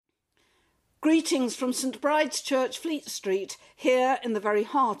Greetings from St Bride's Church, Fleet Street, here in the very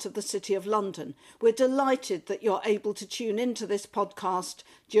heart of the City of London. We're delighted that you're able to tune into this podcast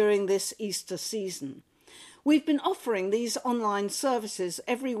during this Easter season. We've been offering these online services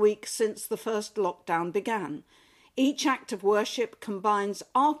every week since the first lockdown began. Each act of worship combines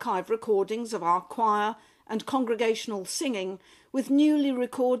archive recordings of our choir and congregational singing with newly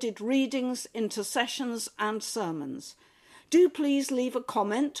recorded readings, intercessions and sermons. Do please leave a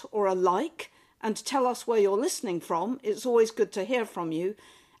comment or a like and tell us where you're listening from. It's always good to hear from you.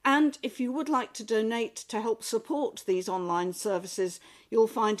 And if you would like to donate to help support these online services, you'll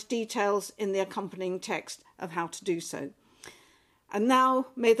find details in the accompanying text of how to do so. And now,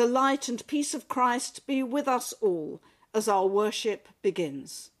 may the light and peace of Christ be with us all as our worship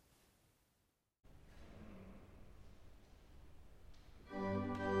begins.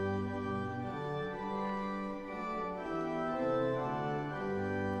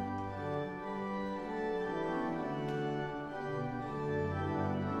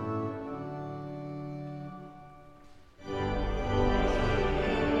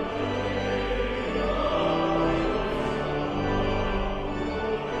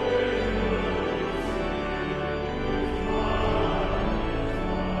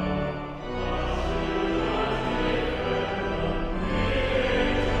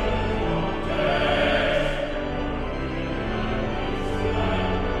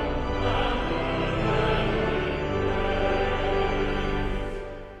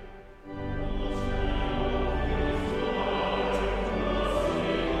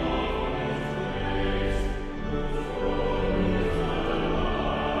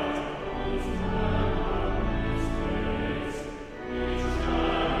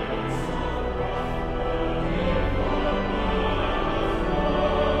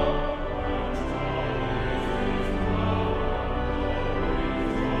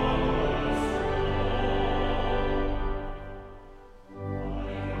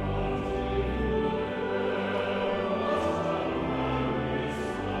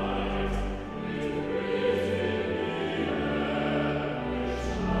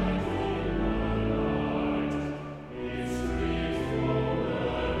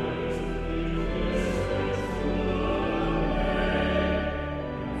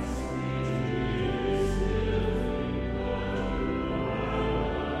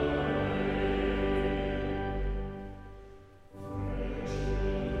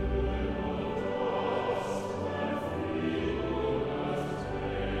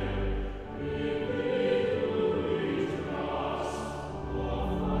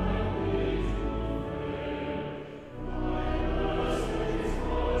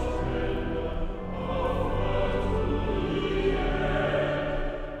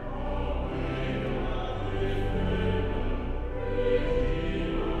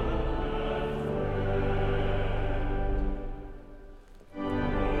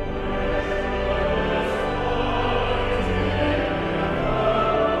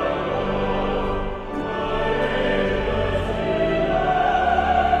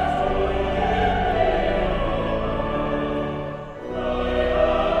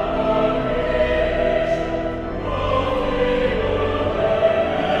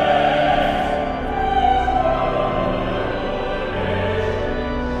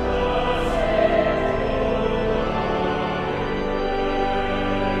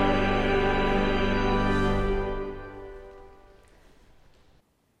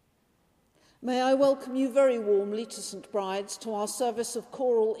 May I welcome you very warmly to St Bride's, to our service of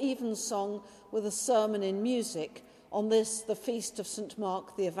choral evensong with a sermon in music on this, the feast of St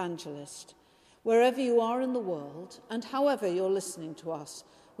Mark the Evangelist. Wherever you are in the world, and however you're listening to us,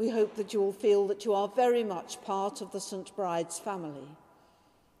 we hope that you will feel that you are very much part of the St Bride's family.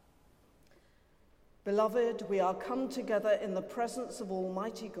 Beloved, we are come together in the presence of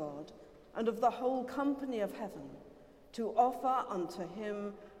Almighty God and of the whole company of heaven to offer unto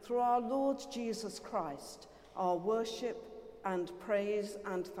him, through our Lord Jesus Christ, our worship and praise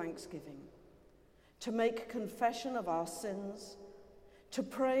and thanksgiving, to make confession of our sins, to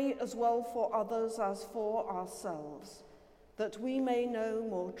pray as well for others as for ourselves, that we may know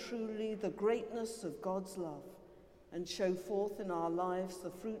more truly the greatness of God's love and show forth in our lives the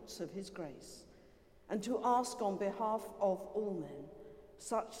fruits of his grace, and to ask on behalf of all men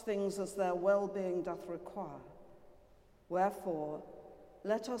such things as their well-being doth require. Wherefore,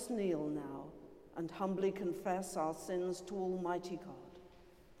 let us kneel now and humbly confess our sins to Almighty God.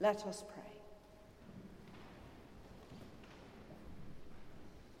 Let us pray.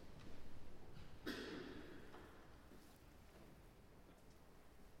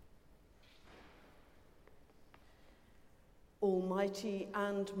 Almighty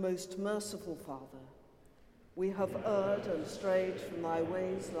and most merciful Father, we have erred and strayed from thy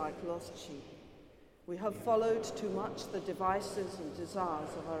ways like lost sheep. We have followed too much the devices and desires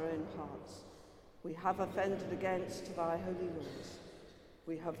of our own hearts. We have offended against thy holy laws.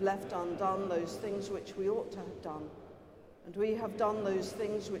 We have left undone those things which we ought to have done, and we have done those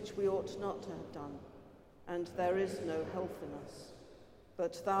things which we ought not to have done, and there is no health in us.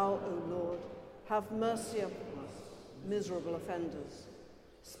 But thou, O Lord, have mercy upon us, miserable offenders.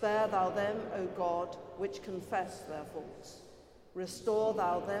 Spare thou them, O God, which confess their faults. Restore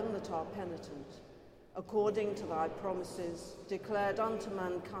thou them that are penitent, according to thy promises declared unto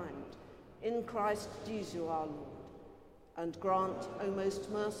mankind, in Christ Jesus our Lord. And grant, O most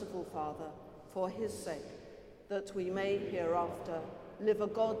merciful Father, for his sake, that we may hereafter live a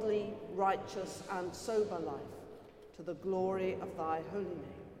godly, righteous, and sober life, to the glory of thy holy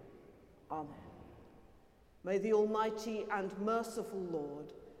name. Amen. May the Almighty and merciful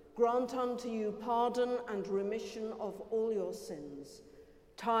Lord grant unto you pardon and remission of all your sins,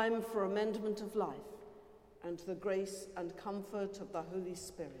 time for amendment of life, and the grace and comfort of the Holy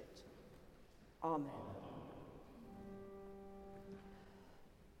Spirit. Amen.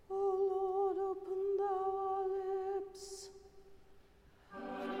 O Lord, open thou our lips.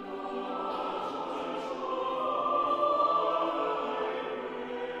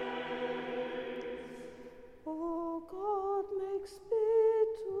 O God, make speed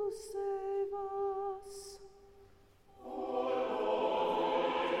to save us.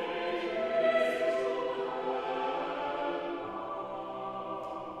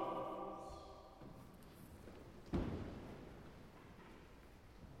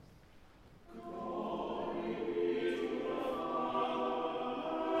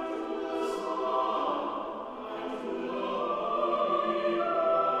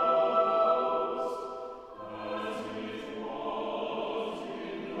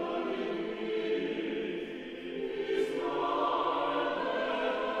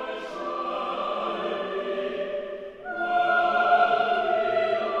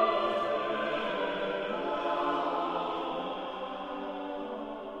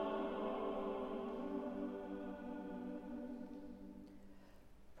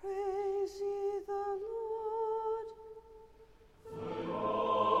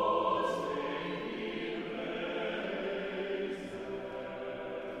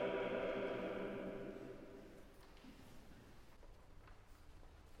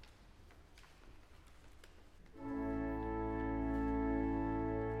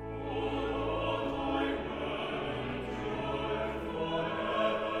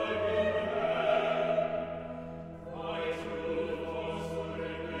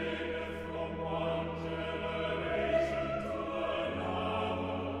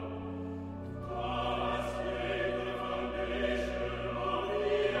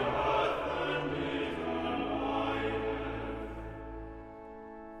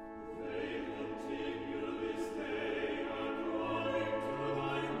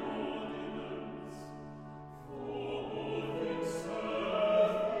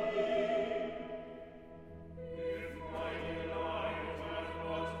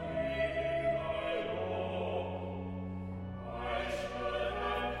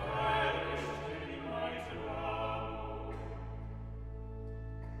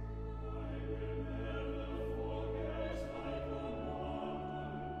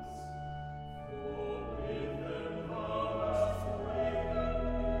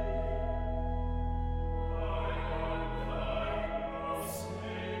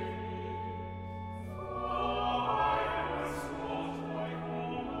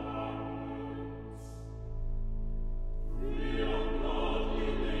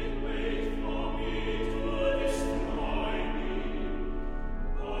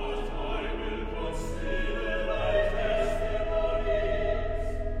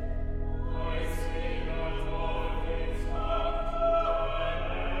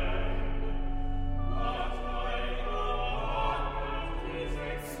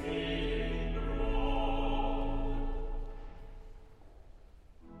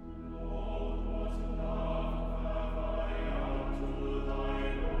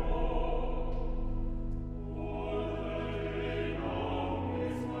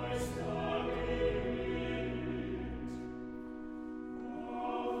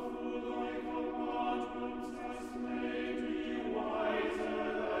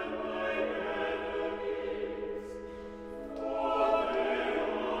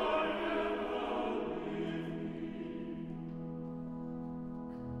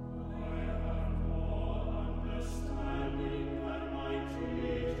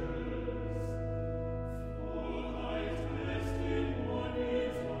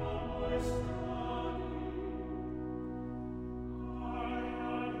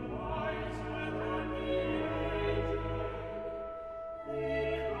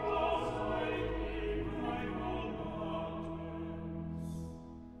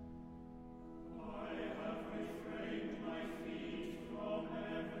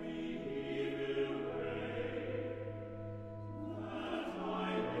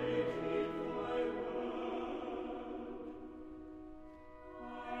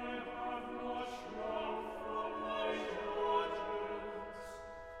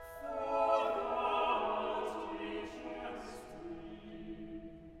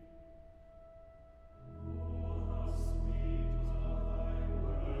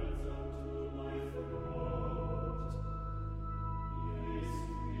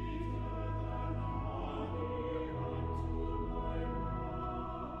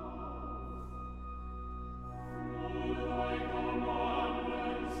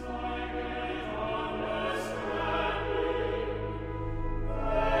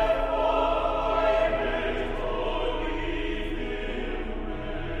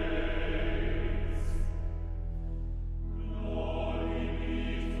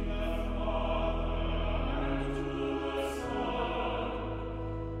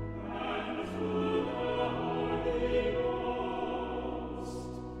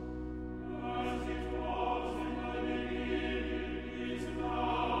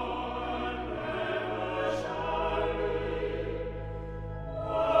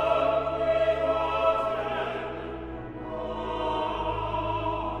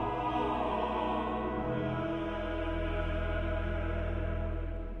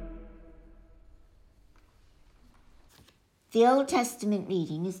 The Old Testament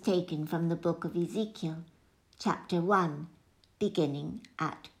reading is taken from the book of Ezekiel, chapter 1, beginning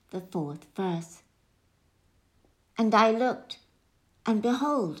at the 4th verse. And I looked, and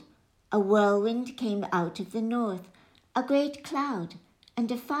behold, a whirlwind came out of the north, a great cloud, and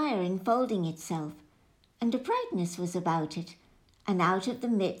a fire enfolding itself, and a brightness was about it, and out of the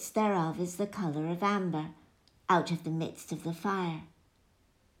midst thereof is the colour of amber, out of the midst of the fire.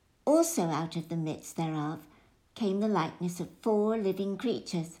 Also out of the midst thereof came the likeness of 4 living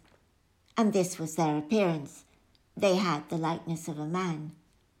creatures, and this was their appearance. They had the likeness of a man.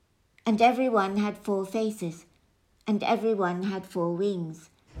 And every one had 4 faces, and every one had 4 wings,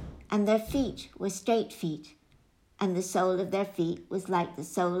 and their feet were straight feet, and the sole of their feet was like the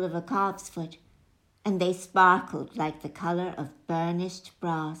sole of a calf's foot, and they sparkled like the colour of burnished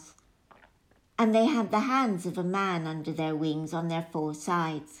brass. And they had the hands of a man under their wings on their 4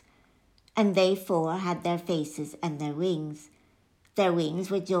 sides, and they 4 had their faces and their wings. Their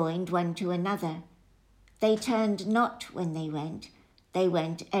wings were joined one to another. They turned not when they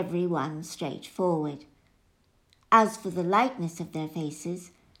went every one straight forward. As for the likeness of their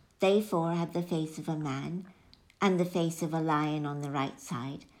faces, they 4 had the face of a man, and the face of a lion on the right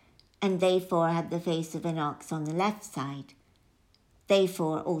side, and they 4 had the face of an ox on the left side. They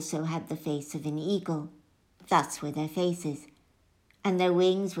 4 also had the face of an eagle. Thus were their faces. And their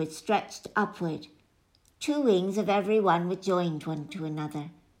wings were stretched upward. 2 wings of every one were joined one to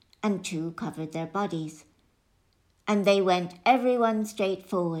another, and 2 covered their bodies. And they went every one straight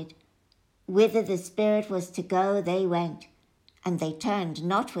forward. Whither the Spirit was to go, they went, and they turned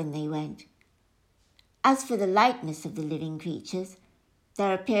not when they went. As for the likeness of the living creatures,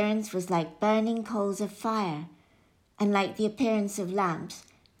 their appearance was like burning coals of fire, and like the appearance of lamps,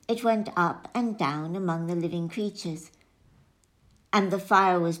 it went up and down among the living creatures. And the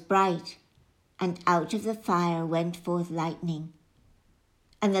fire was bright, and out of the fire went forth lightning.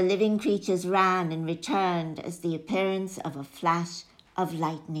 And the living creatures ran and returned as the appearance of a flash of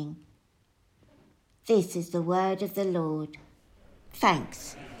lightning. This is the word of the Lord.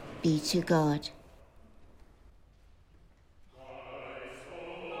 Thanks be to God.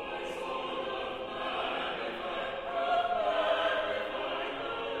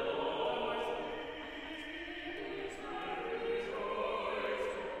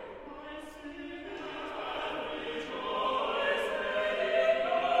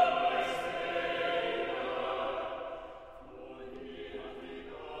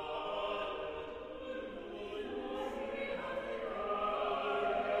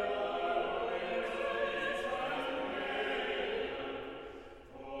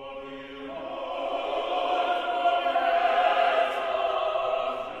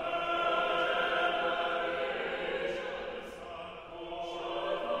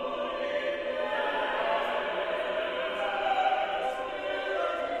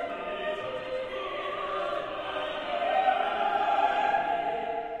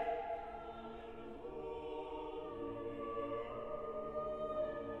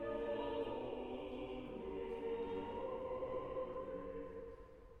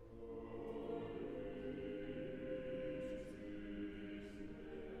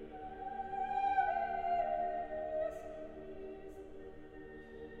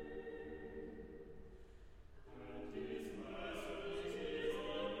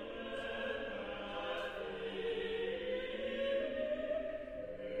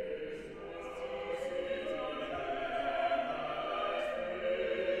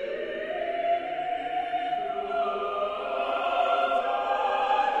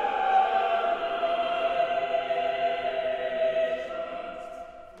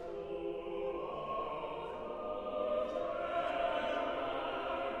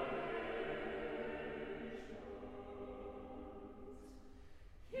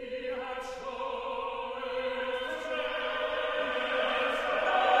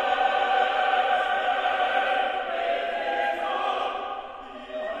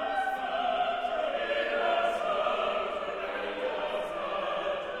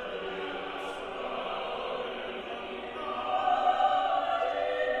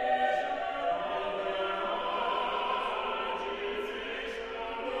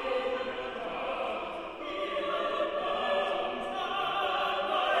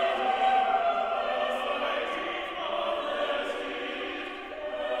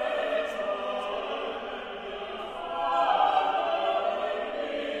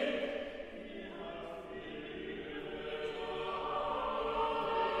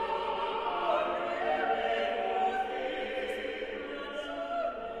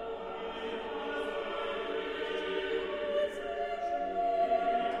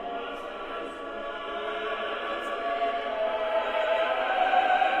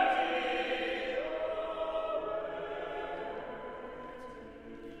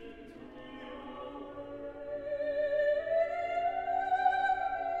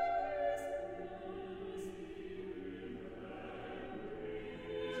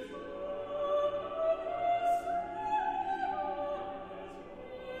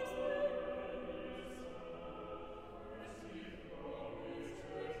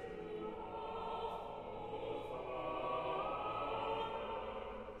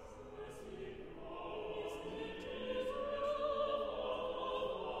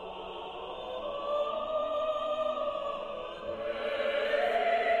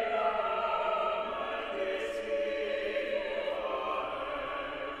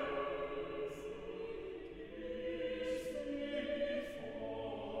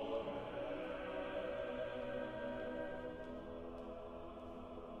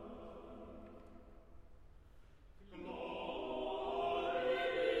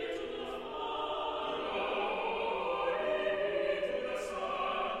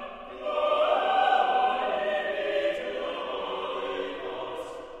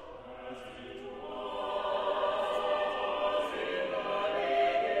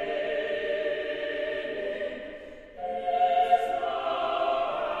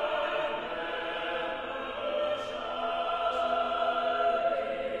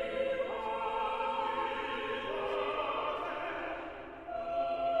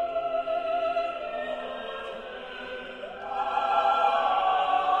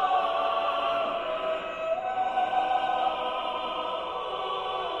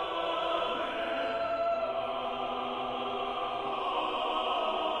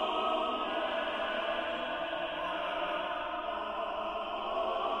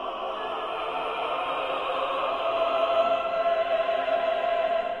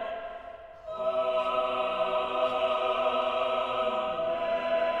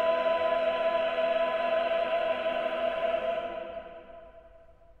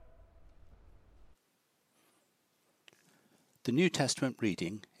 The New Testament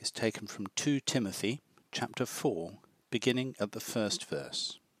reading is taken from 2 Timothy chapter 4, beginning at the first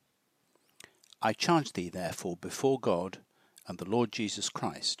verse. I charge thee therefore before God and the Lord Jesus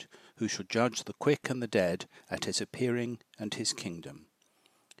Christ, who shall judge the quick and the dead at his appearing and his kingdom.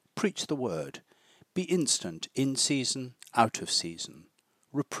 Preach the word, be instant in season, out of season.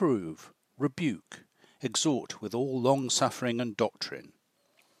 Reprove, rebuke, exhort with all long-suffering and doctrine.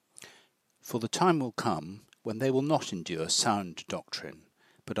 For the time will come when they will not endure sound doctrine,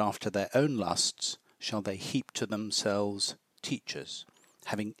 but after their own lusts shall they heap to themselves teachers,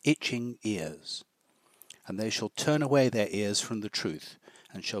 having itching ears. And they shall turn away their ears from the truth,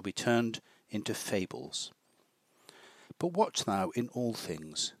 and shall be turned into fables. But watch thou in all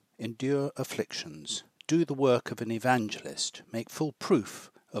things, endure afflictions, do the work of an evangelist, make full proof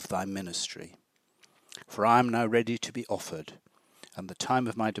of thy ministry. For I am now ready to be offered, and the time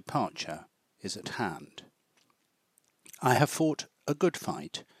of my departure is at hand. I have fought a good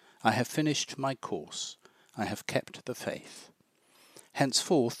fight, I have finished my course, I have kept the faith.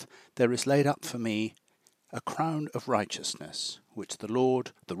 Henceforth there is laid up for me a crown of righteousness, which the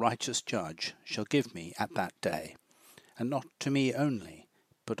Lord, the righteous judge, shall give me at that day, and not to me only,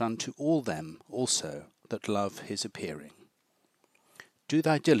 but unto all them also that love his appearing. Do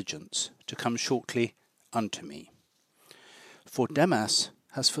thy diligence to come shortly unto me. For Demas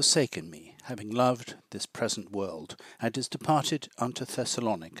has forsaken me, having loved this present world, and is departed unto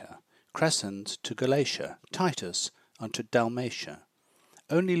Thessalonica, Crescens to Galatia, Titus unto Dalmatia.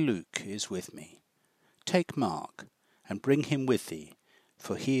 Only Luke is with me. Take Mark, and bring him with thee,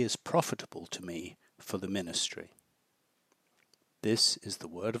 for he is profitable to me for the ministry. This is the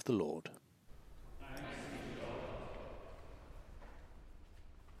word of the Lord.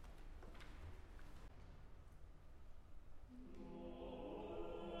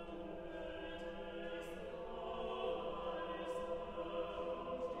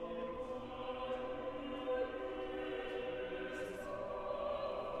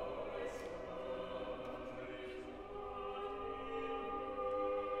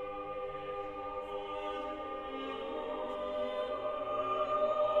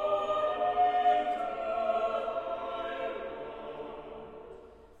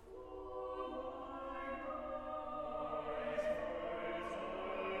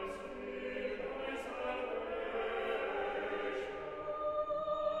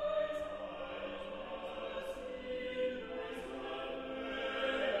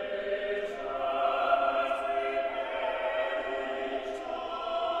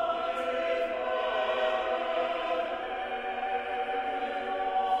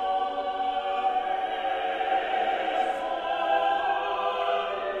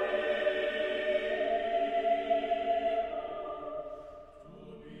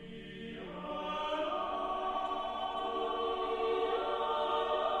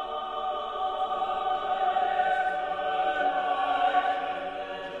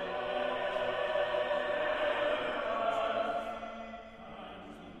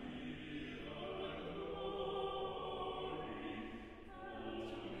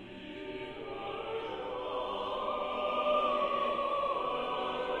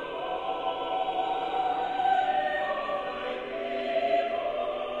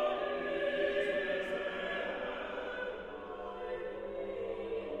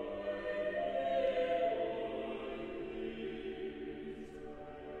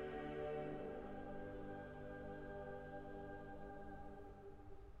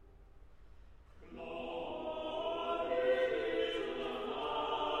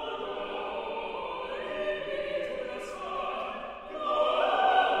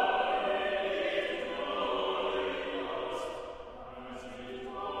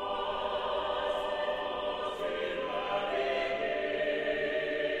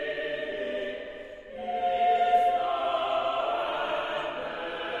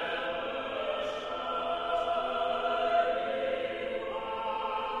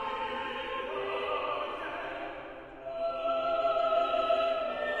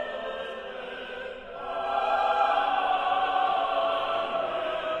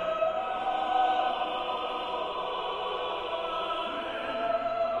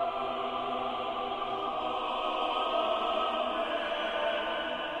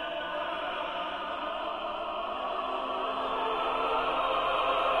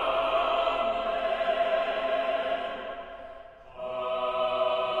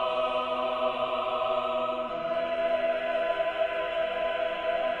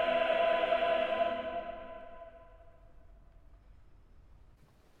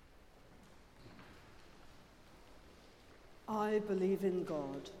 I believe in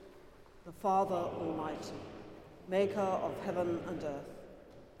God, the Father Almighty, maker of heaven and earth,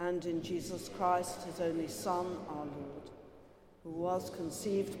 and in Jesus Christ, his only Son, our Lord, who was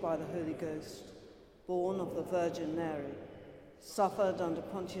conceived by the Holy Ghost, born of the Virgin Mary, suffered under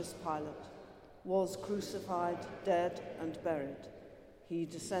Pontius Pilate, was crucified, dead, and buried. He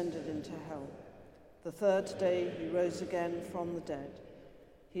descended into hell. The third day he rose again from the dead.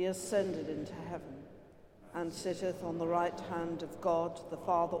 He ascended into heaven, and sitteth on the right hand of God the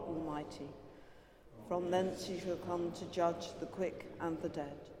Father Almighty. From thence he shall come to judge the quick and the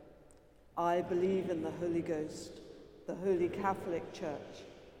dead. I believe in the Holy Ghost, the Holy Catholic Church,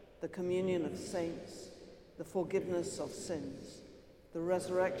 the communion of saints, the forgiveness of sins, the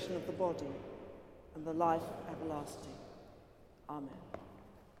resurrection of the body, and the life everlasting. Amen.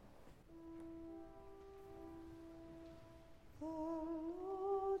 The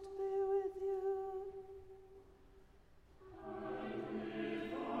Lord be with you. And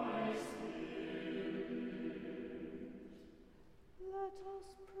with thy spirit. Let us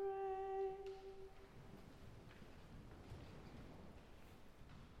pray.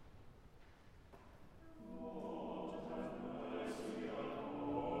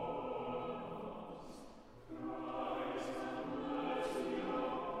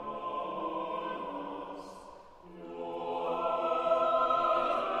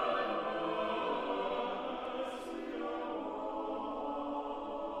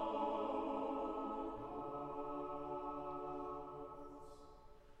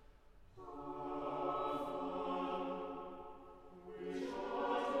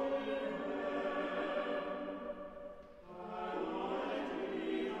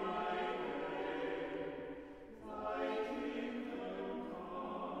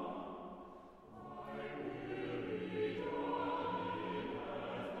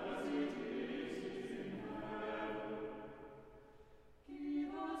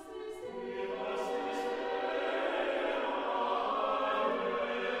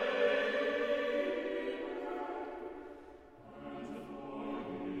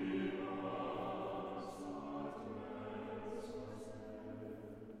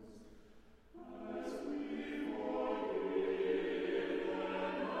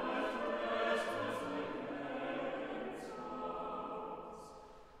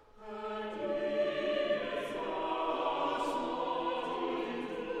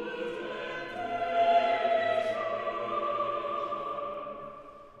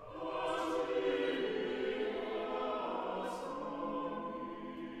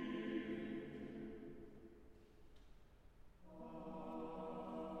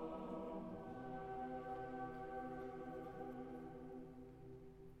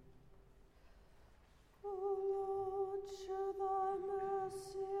 Lord, have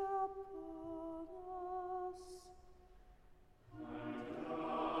mercy upon us.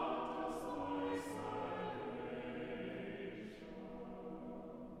 Christ, have mercy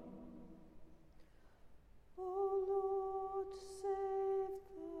upon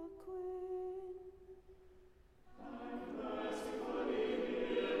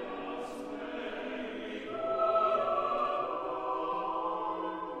us.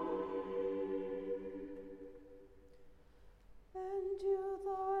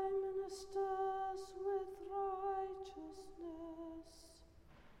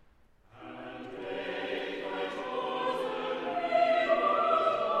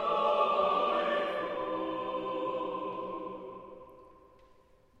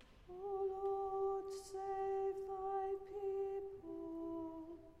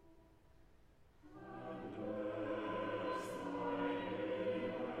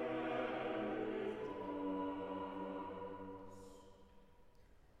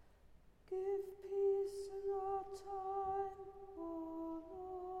 Lord,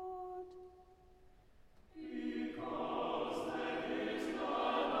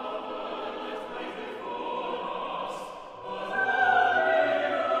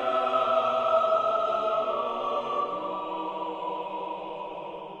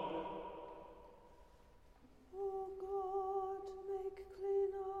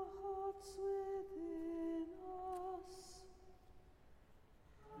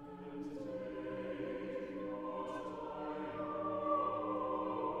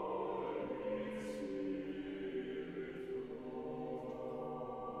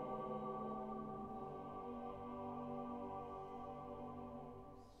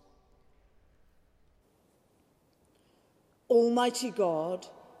 Almighty God,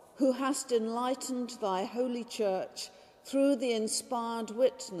 who hast enlightened thy holy church through the inspired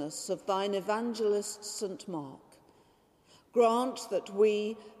witness of thine evangelist St. Mark, grant that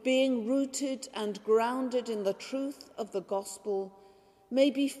we, being rooted and grounded in the truth of the gospel, may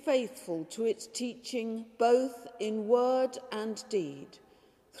be faithful to its teaching both in word and deed,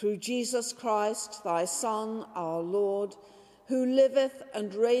 through Jesus Christ, thy Son, our Lord, who liveth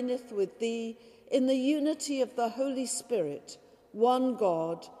and reigneth with thee in the unity of the Holy Spirit, one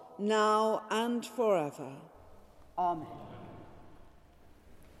God, now and forever. Amen.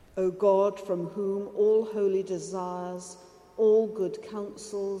 O God, from whom all holy desires, all good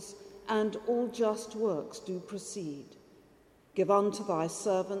counsels, and all just works do proceed, give unto thy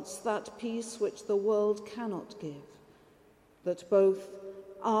servants that peace which the world cannot give, that both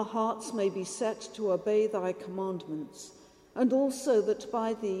our hearts may be set to obey thy commandments, and also that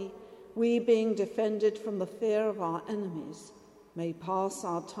by thee we, being defended from the fear of our enemies, may pass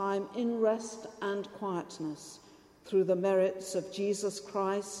our time in rest and quietness, through the merits of Jesus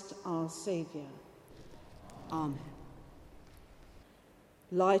Christ, our Saviour. Amen.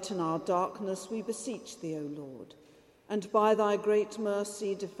 Lighten our darkness, we beseech thee, O Lord, and by thy great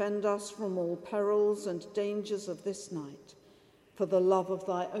mercy defend us from all perils and dangers of this night, for the love of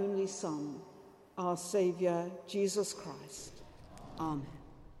thy only Son, our Saviour, Jesus Christ. Amen.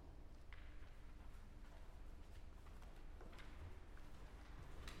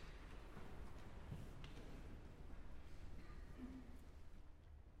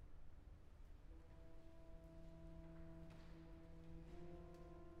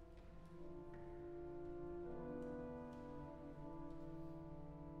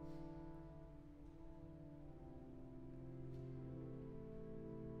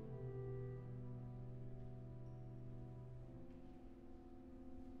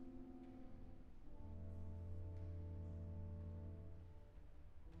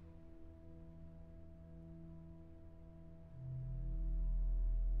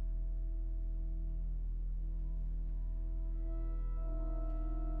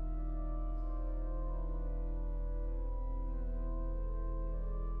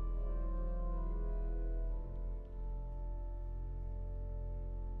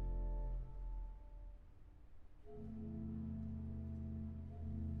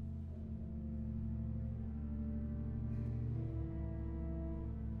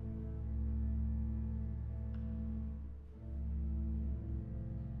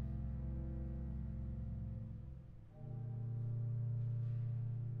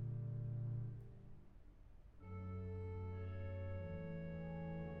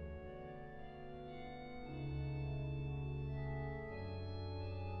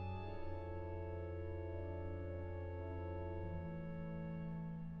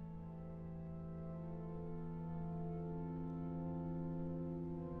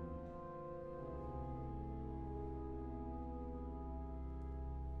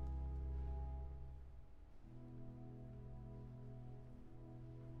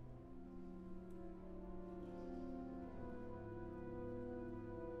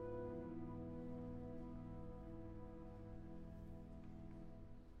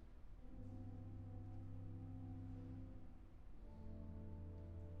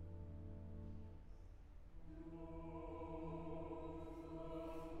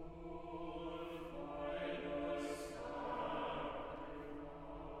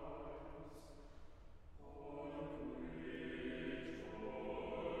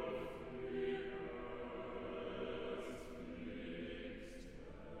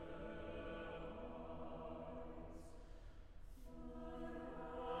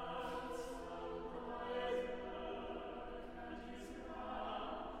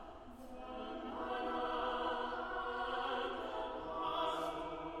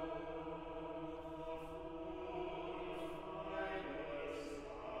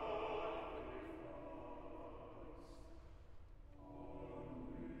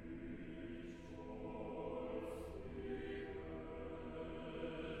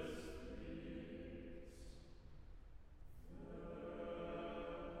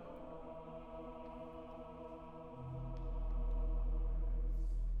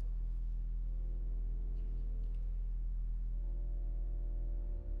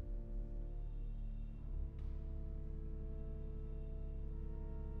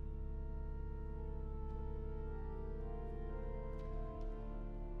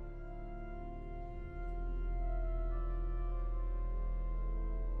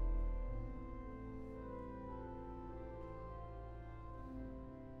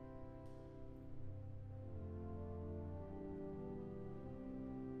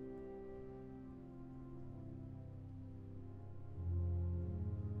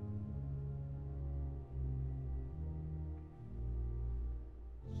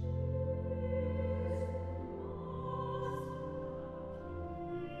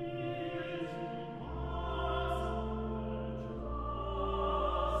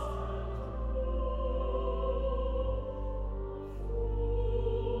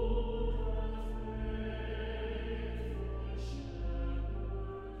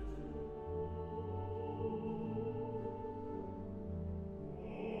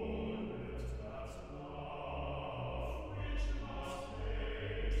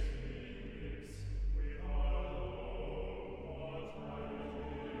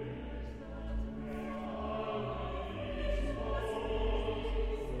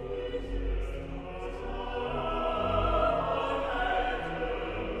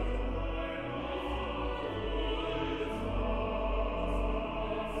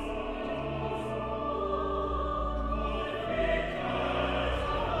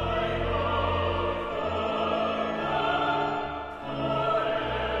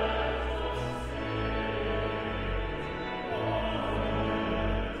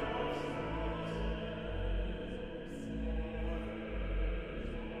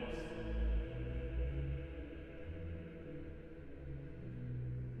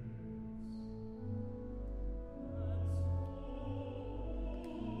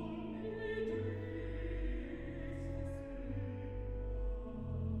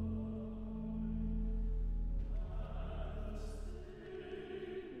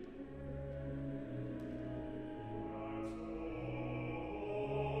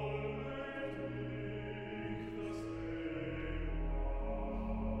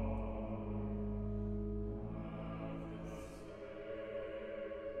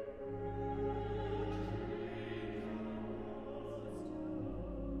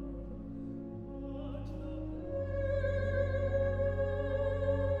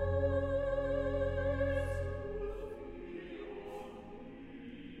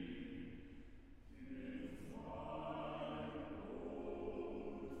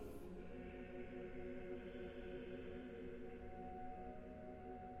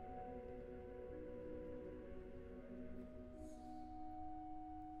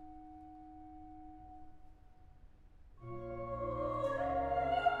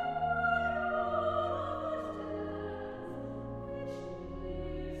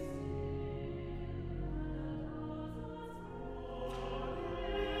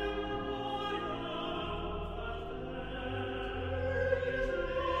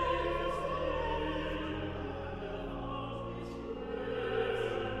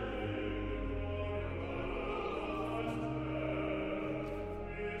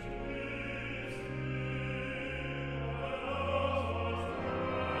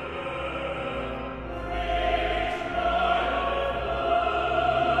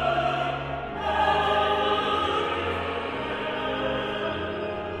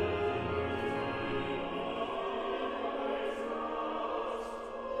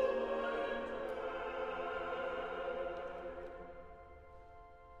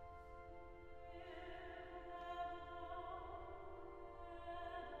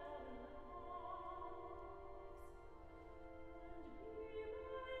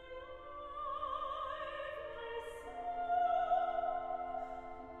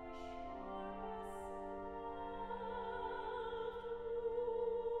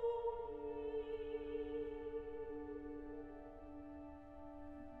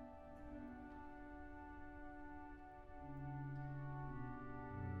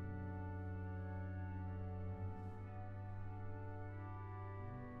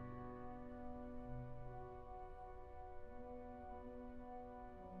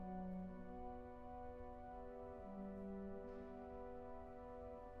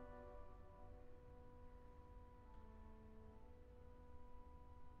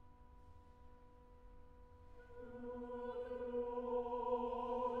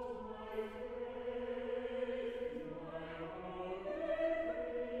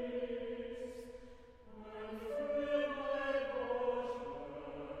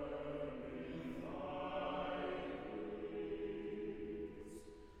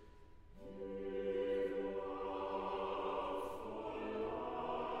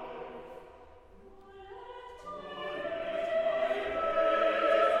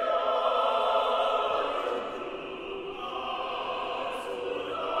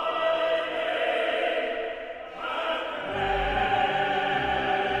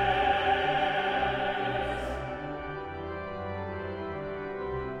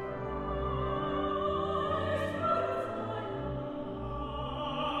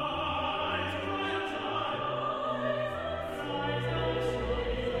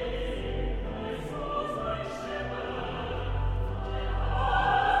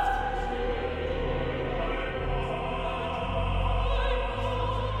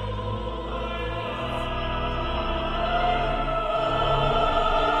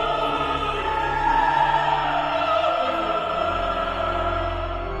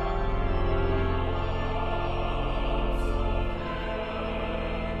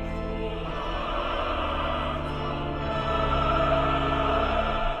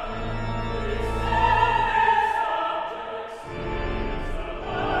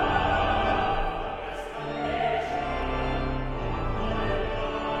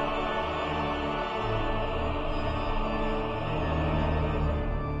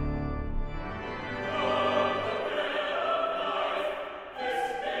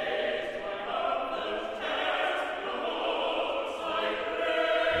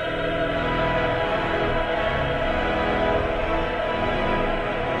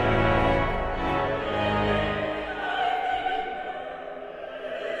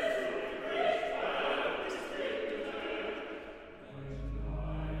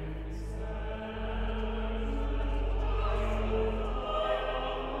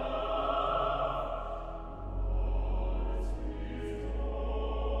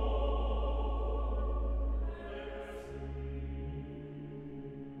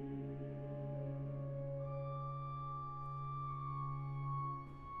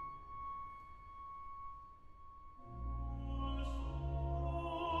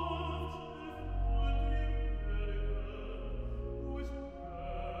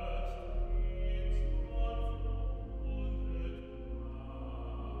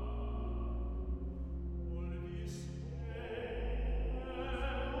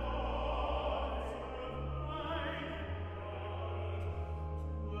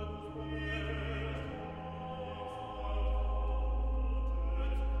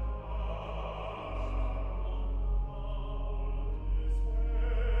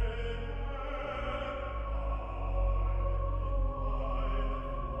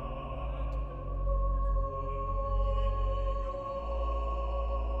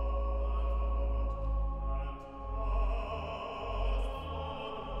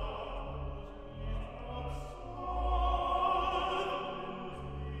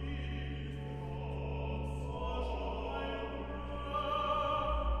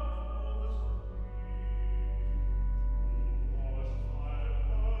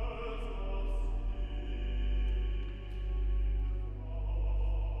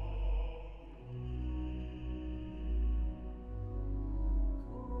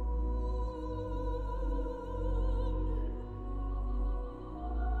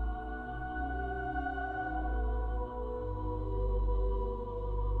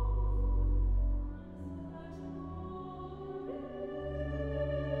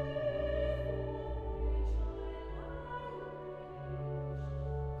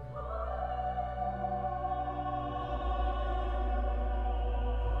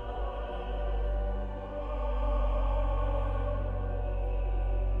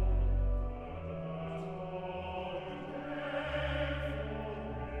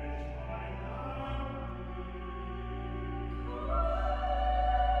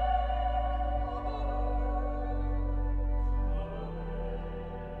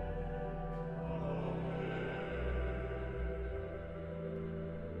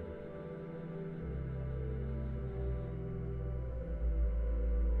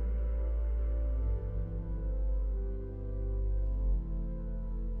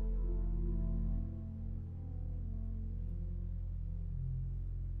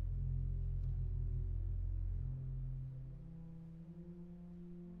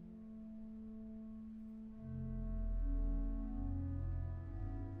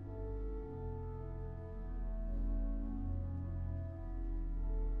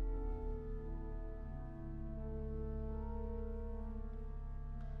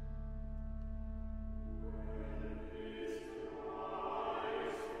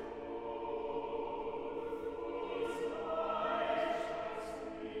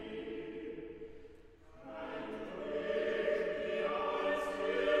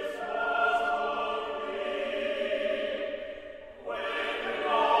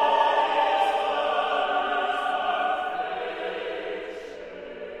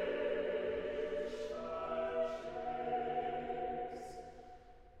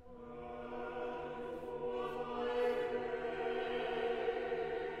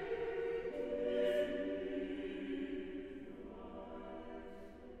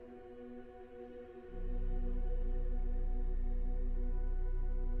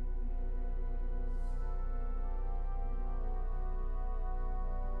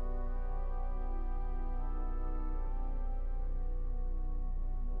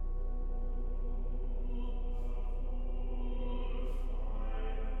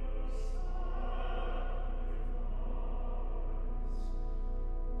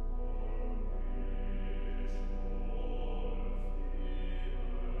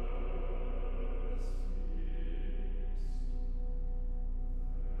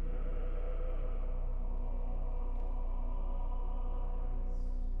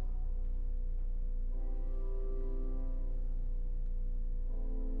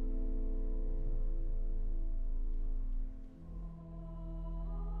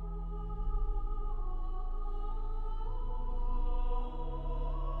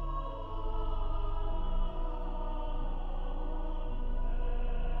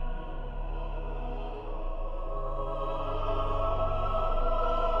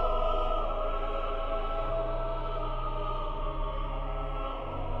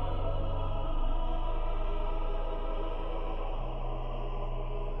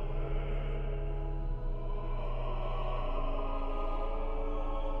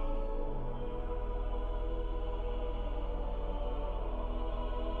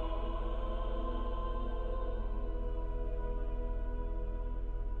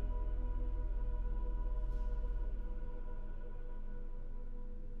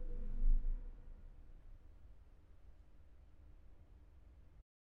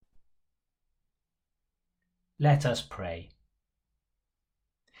 Let us pray.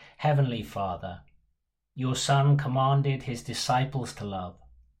 Heavenly Father, your Son commanded his disciples to love.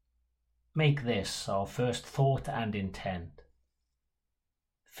 Make this our first thought and intent.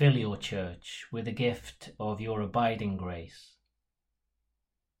 Fill your church with the gift of your abiding grace.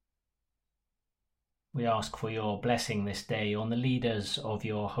 We ask for your blessing this day on the leaders of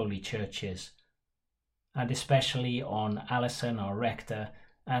your holy churches, and especially on Alison, our rector,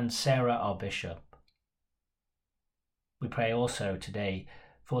 and Sarah, our bishop. We pray also today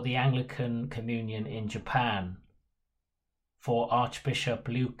for the Anglican Communion in Japan, for Archbishop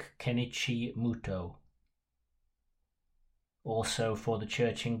Luke Kenichi Muto, also for the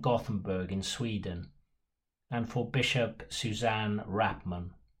church in Gothenburg in Sweden, and for Bishop Suzanne Rappman.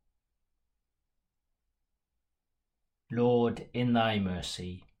 Lord, in thy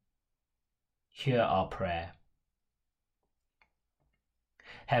mercy, hear our prayer.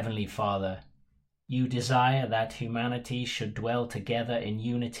 Heavenly Father, you desire that humanity should dwell together in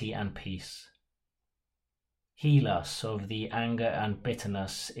unity and peace. Heal us of the anger and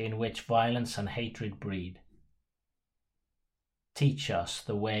bitterness in which violence and hatred breed. Teach us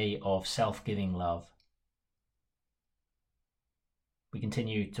the way of self-giving love. We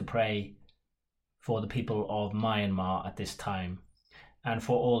continue to pray for the people of Myanmar at this time, and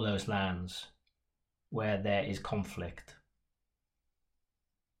for all those lands where there is conflict.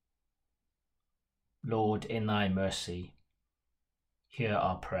 Lord, in thy mercy, hear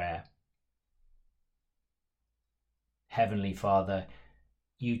our prayer. Heavenly Father,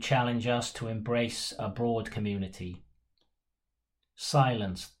 you challenge us to embrace a broad community.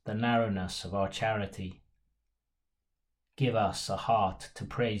 Silence the narrowness of our charity. Give us a heart to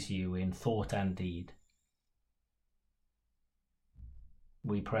praise you in thought and deed.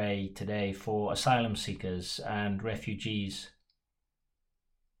 We pray today for asylum seekers and refugees,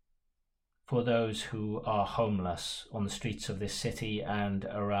 for those who are homeless on the streets of this city and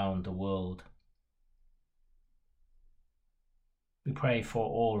around the world. We pray for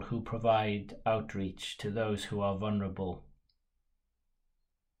all who provide outreach to those who are vulnerable.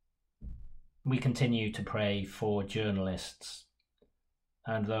 We continue to pray for journalists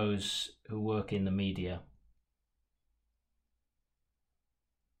and those who work in the media.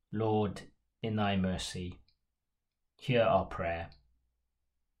 Lord, in thy mercy, hear our prayer.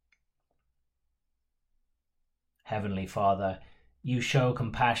 Heavenly Father, you show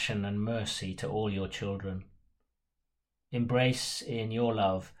compassion and mercy to all your children. Embrace in your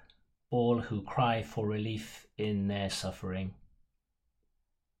love all who cry for relief in their suffering.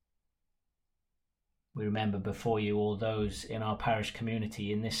 We remember before you all those in our parish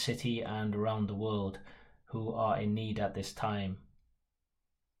community in this city and around the world who are in need at this time.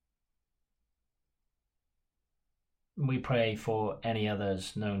 We pray for any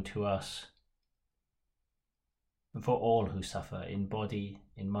others known to us, and for all who suffer in body,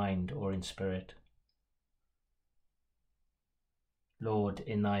 in mind, or in spirit. Lord,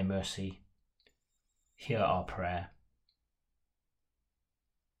 in thy mercy, hear our prayer.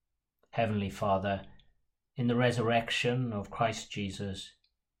 Heavenly Father, in the resurrection of Christ Jesus,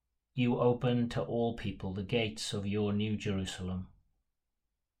 you open to all people the gates of your New Jerusalem.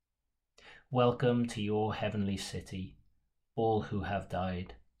 Welcome to your heavenly city, all who have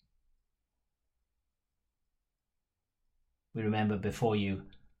died. We remember before you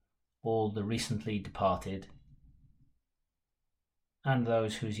all the recently departed, and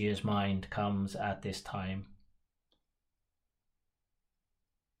those whose year's mind comes at this time.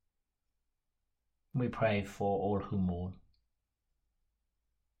 We pray for all who mourn.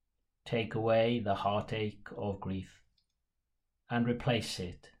 Take away the heartache of grief and replace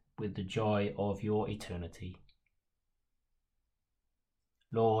it with the joy of your eternity.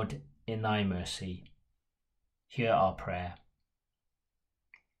 Lord, in thy mercy, hear our prayer.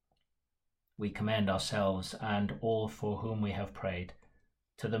 We commend ourselves and all for whom we have prayed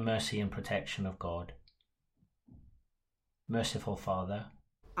to the mercy and protection of God. Merciful Father,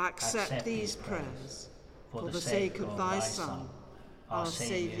 accept these prayers for the sake of thy Son, our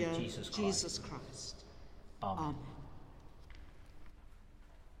Saviour, Jesus Christ. Amen.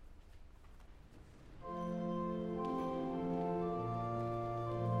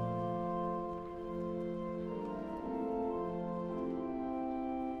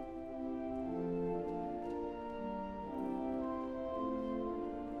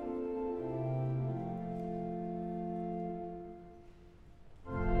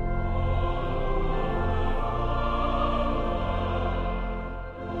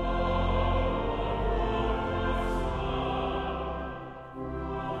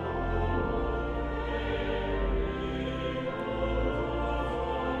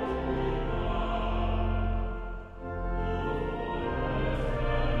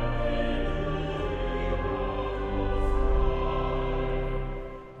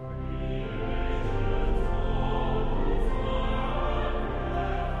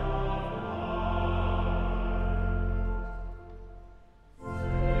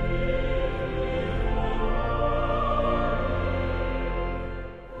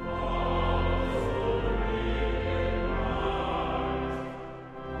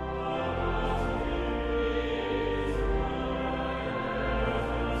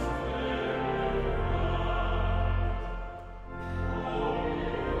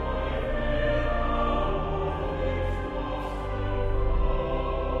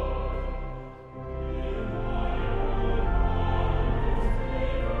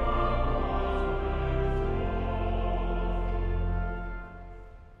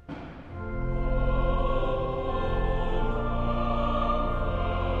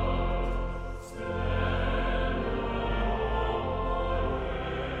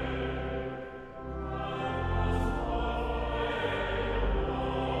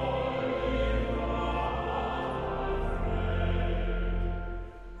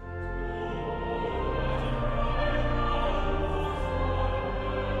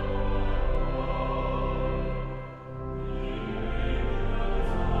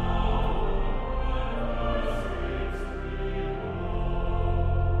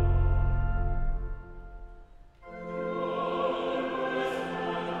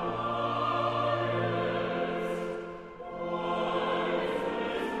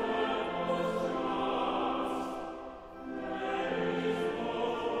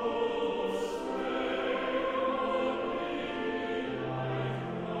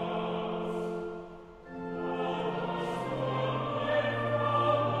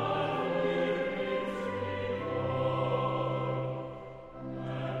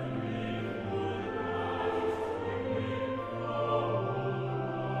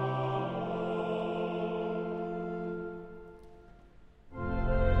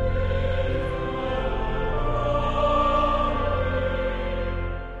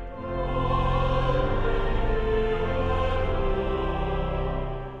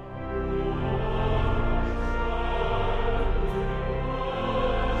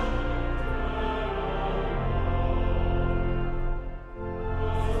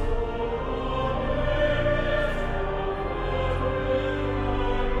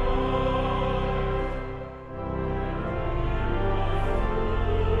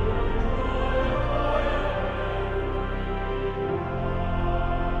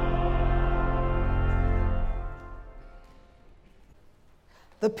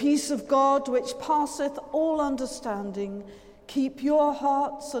 The peace of God, which passeth all understanding, keep your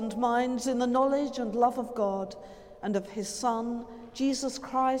hearts and minds in the knowledge and love of God and of his Son, Jesus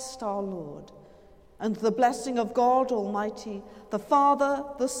Christ our Lord. And the blessing of God Almighty, the Father,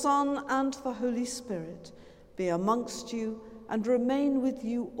 the Son, and the Holy Spirit be amongst you and remain with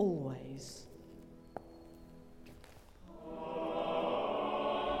you always.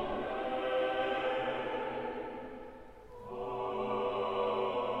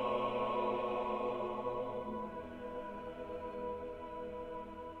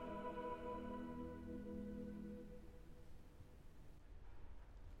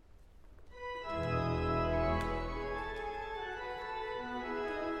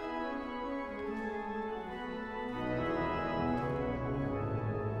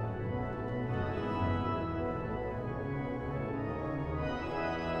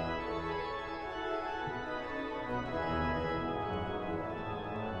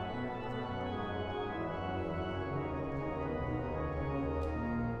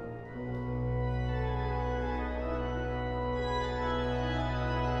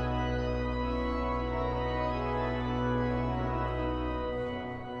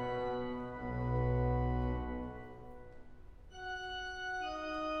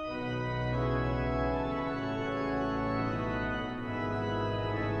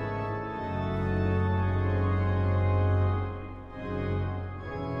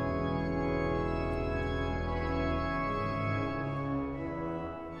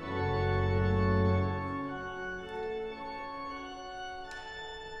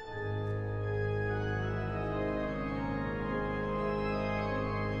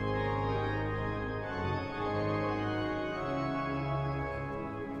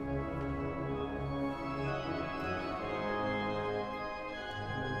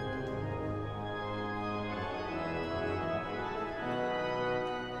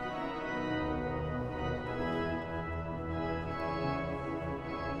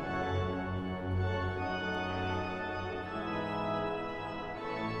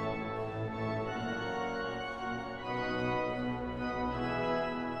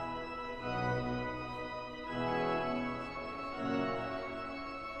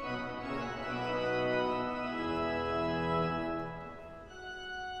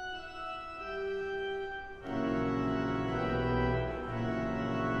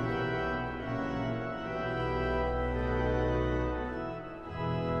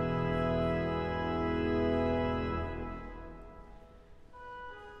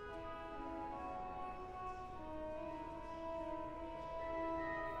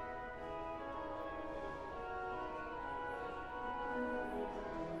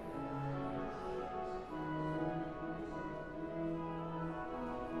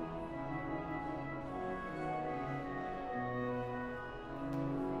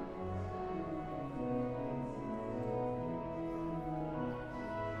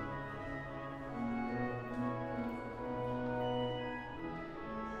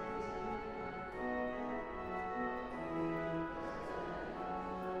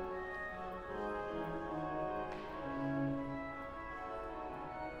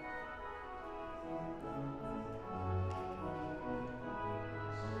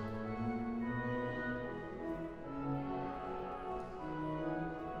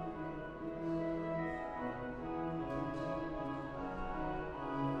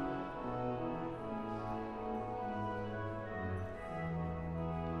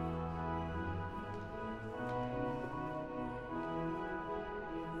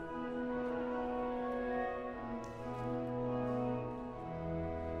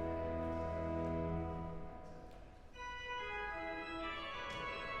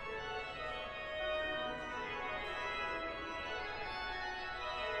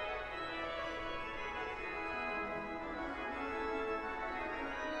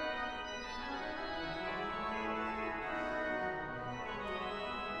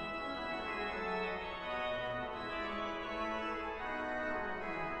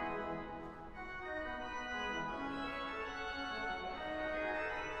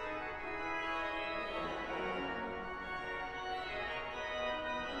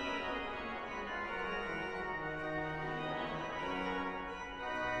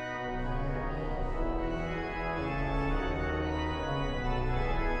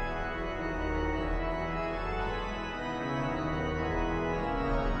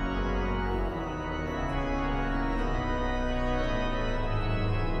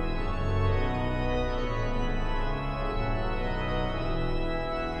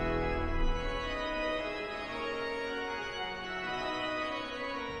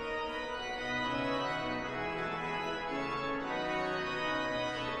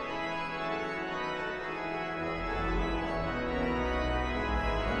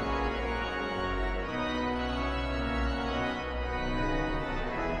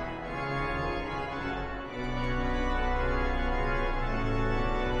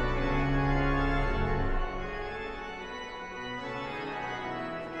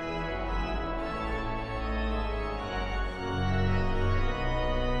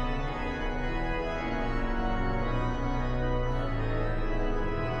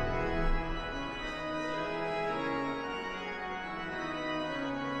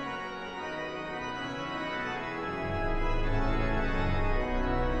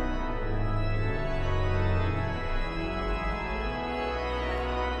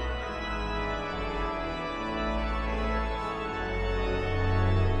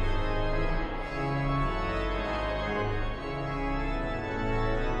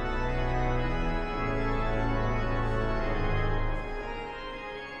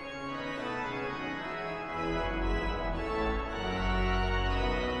 Amen.